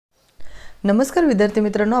नमस्कार विद्यार्थी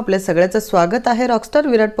मित्रांनो, आपल्या सगळ्यांचं स्वागत आहे रॉकस्टार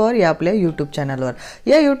विराट पवार या आपल्या यूट्यूब चॅनलवर।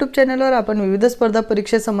 या यूट्यूब चॅनलवर आपण विविध स्पर्धा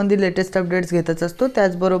परीक्षेसंबंधी लेटेस्ट अपडेट्स घेतच असतो,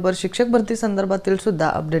 त्याचबरोबर शिक्षक भरती संदर्भातील सुद्धा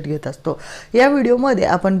अपडेट घेत असतो। या व्हिडिओमध्ये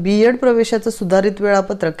आपण बीएड प्रवेशाचं सुधारित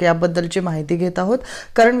वेळापत्रक याबद्दलची माहिती घेत आहोत।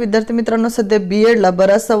 कारण विद्यार्थी मित्रांनो, सध्या बीएडला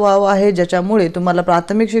बराचसा वाव आहे, ज्याच्यामुळे तुम्हाला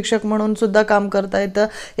प्राथमिक शिक्षक म्हणून सुद्धा काम करता येतं।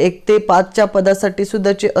 1 ते 5 च्या पदासाठी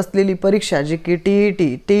सुद्धाची असलेली परीक्षा जी की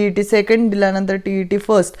टीईटी सेकंड दिल्यानंतर टीईटी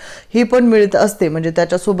फर्स्ट ही पण मिळत असते, म्हणजे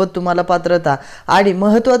त्याच्या सोबत तुम्हाला पात्रता आणि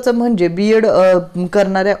महत्त्वाचं म्हणजे बीएड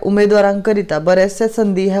करणाऱ्या उमेदवारांकरिता बऱ्याचशा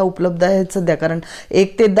संधी ह्या उपलब्ध आहेत सध्या। कारण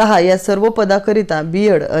 1 ते 10 या सर्व पदाकरिता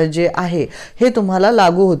बीएड जे आहे हे तुम्हाला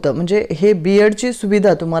लागू होतं, म्हणजे हे बीएड ची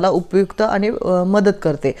सुविधा तुम्हाला उपयुक्त आणि मदत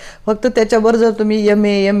करते। फक्त त्याच्यावर जर तुम्ही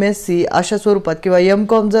एमए एमएससी अशा स्वरूपात किंवा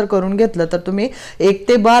एमकॉम जर करून घेतलं तर तुम्ही 1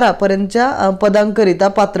 ते 12 पर्यंतच्या पदांकरिता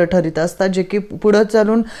पात्र ठरत असता, जे की पुढे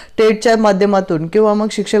चालून टेटच्या माध्यमातून किंवा मग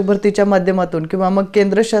शिक्षक भरतीच्या माध्यमातून किंवा मग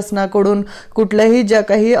केंद्र शासनाकडून कुठल्याही ज्या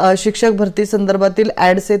काही शिक्षक भरती संदर्भातील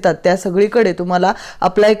ॲड्स येतात त्या सगळीकडे तुम्हाला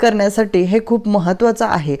अप्लाय करण्यासाठी हे खूप महत्त्वाचं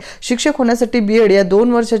आहे। शिक्षक होण्यासाठी बीएड या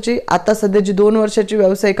 2 वर्षाची आता सध्याची 2 वर्षाची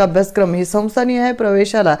व्यावसायिक अभ्यासक्रम ही संस्थानिहाय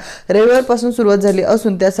प्रवेशाला रविवारपासून सुरुवात झाली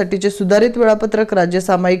असून त्यासाठीचे सुधारित वेळापत्रक राज्य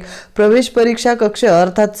सामायिक प्रवेश परीक्षा कक्ष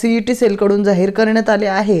अर्थात सीईटी सेलकडून जाहीर करण्यात आले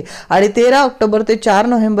आहे आणि 13 ऑक्टोबर ते 4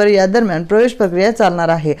 नोव्हेंबर या दरम्यान प्रवेश प्रक्रिया चालणार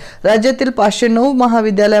आहे। राज्यातील 509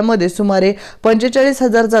 महाविद्यालयामध्ये सुमारे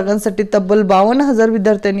 45,000 जागांसाठी तब्बल 52,000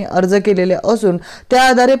 विद्यार्थ्यांनी अर्ज केलेले असून त्या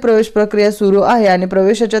आधारे प्रवेश प्रक्रिया सुरू आहे आणि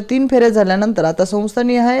प्रवेशाच्या 3 फेऱ्या झाल्यानंतर आता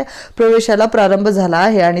संस्थानिहाय प्रवेशाला प्रारंभ झाला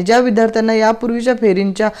आहे आणि ज्या विद्यार्थ्यांना यापूर्वीच्या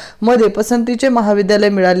फेरींच्या मध्ये पसंतीचे महाविद्यालय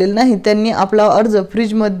मिळालेले नाही त्यांनी आपला अर्ज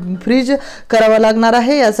फ्रीज करावा लागणार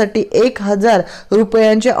आहे। यासाठी 1,000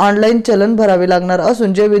 रुपयांचे ऑनलाईन चलन भरावे लागणार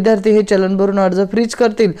असून जे विद्यार्थी हे चलन भरून अर्ज फ्रीज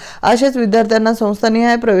करतील अशाच विद्यार्थ्यांना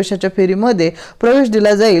संस्थानिहाय प्रवेशाच्या फेरीमध्ये प्रवेश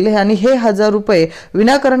दिला जाईल आणि हे 1,000 रुपये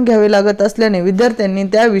विनाकारण घ्यावे लागत असल्याने विद्यार्थ्यांनी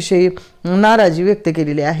त्याविषयी नाराजी व्यक्त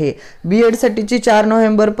केलेली आहे। बीएड साठीची 4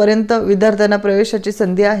 नोव्हेंबर पर्यंत विद्यार्थ्यांना प्रवेशाची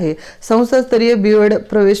संधी आहे। संस्थास्तरीय बीएड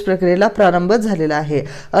प्रवेश प्रक्रियेला प्रारंभ झालेला आहे।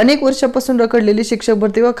 अनेक वर्षांपासून रखडलेली शिक्षक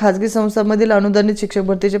भरती व खासगी संस्थांमधील अनुदानित शिक्षक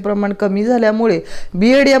भरतीचे प्रमाण कमी झाल्यामुळे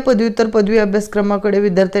बीएड या पदव्युत्तर पदवी अभ्यासक्रमाकडे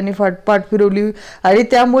विद्यार्थ्यांनी पाठ फिरवली आणि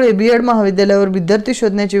त्यामुळे बीएड महाविद्यालयावर विद्यार्थी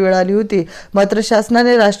शोधण्याची वेळ आली होती। मात्र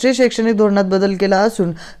शासनाने राष्ट्रीय शैक्षणिक धोरणात बदल केला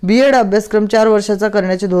असून बीएड अभ्यासक्रम 4 वर्षाचा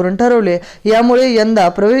करण्याचे धोरण ठरवले। यामुळे यंदा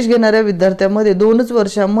प्रवेश घेणाऱ्या विद्यार्थ्यांमध्ये 2च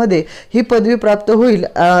वर्षांमध्ये ही पदवी प्राप्त होईल,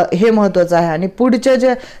 हे महत्त्वाचं आहे आणि पुढच्या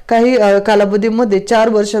ज्या काही कालावधीमध्ये 4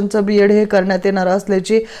 वर्षांचा बीएड हे करण्यात येणार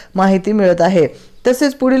असल्याची माहिती मिळत आहे।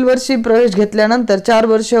 तसेच पुढील वर्षी प्रवेश घेतल्यानंतर 4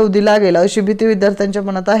 वर्ष अवधी लागेल अशी भीती विद्यार्थ्यांच्या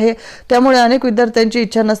मनात आहे। त्यामुळे अनेक विद्यार्थ्यांची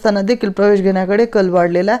इच्छा नसताना देखील प्रवेश घेण्याकडे कल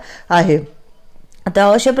वाढलेला आहे। आता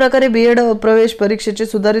अशा प्रकारे बीएड प्रवेश परीक्षेचे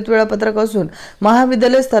सुधारित वेळापत्रक असून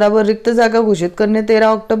महाविद्यालय स्तरावर रिक्त जागा घोषित करणे 13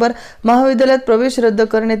 ऑक्टोबर, महाविद्यालयात प्रवेश रद्द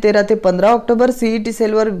करणे 13 ते 15 ऑक्टोबर, सीईटी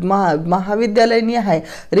सेलवर महाविद्यालयनिहाय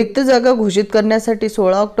रिक्त जागा घोषित करण्यासाठी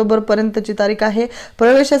 16 ऑक्टोबर पर्यंतची तारीख आहे।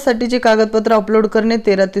 प्रवेशासाठीची कागदपत्र अपलोड करणे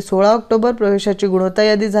 13 ते 16 ऑक्टोबर, प्रवेशाची गुणवत्ता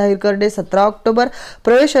यादी जाहीर करणे 17 ऑक्टोबर,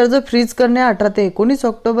 प्रवेश अर्ज फ्रीज करणे 18 ते 19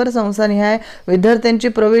 ऑक्टोबर, संस्थानिहाय विद्यार्थ्यांची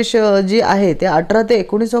प्रवेश जी आहे ते 18 ते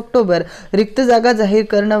 19 ऑक्टोबर, रिक्त जागा जाहीर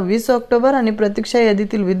करणं 20 ऑक्टोबर आणि प्रतीक्षा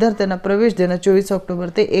यादीतील विद्यार्थ्यांना प्रवेश देणं 24 ऑक्टोबर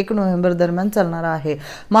ते 1 नोव्हेंबर दरम्यान चालणार आहे।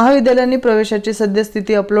 महाविद्यालयांनी प्रवेशाची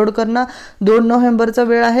सद्यस्थिती अपलोड करणं 2 नोव्हेंबरचा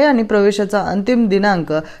वेळ आहे आणि प्रवेशाचा अंतिम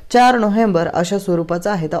दिनांक 4 नोव्हेंबर अशा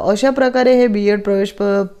स्वरूपाचा आहे। तर अशा प्रकारे हे बीएड प्रवेश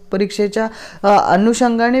परीक्षेच्या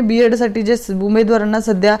अनुषंगाने बीएड साठी जे उमेदवारांना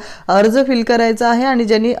सध्या अर्ज फिल करायचा आहे आणि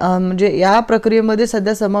ज्यांनी म्हणजे या प्रक्रियेमध्ये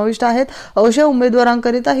सध्या समाविष्ट आहेत अशा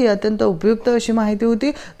उमेदवारांकरिता ही अत्यंत उपयुक्त अशी माहिती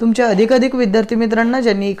होती। तुमच्या अधिकाधिक विद्यार्थी मित्रांना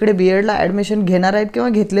ज्यांनी इकडे बीएडला ॲडमिशन घेणार आहेत किंवा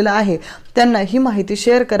घेतलेलं आहे त्यांना ही माहिती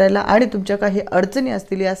शेअर करायला आणि तुमच्या काही अडचणी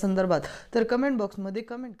असतील या संदर्भात तर कमेंट बॉक्समध्ये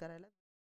कमेंट करायला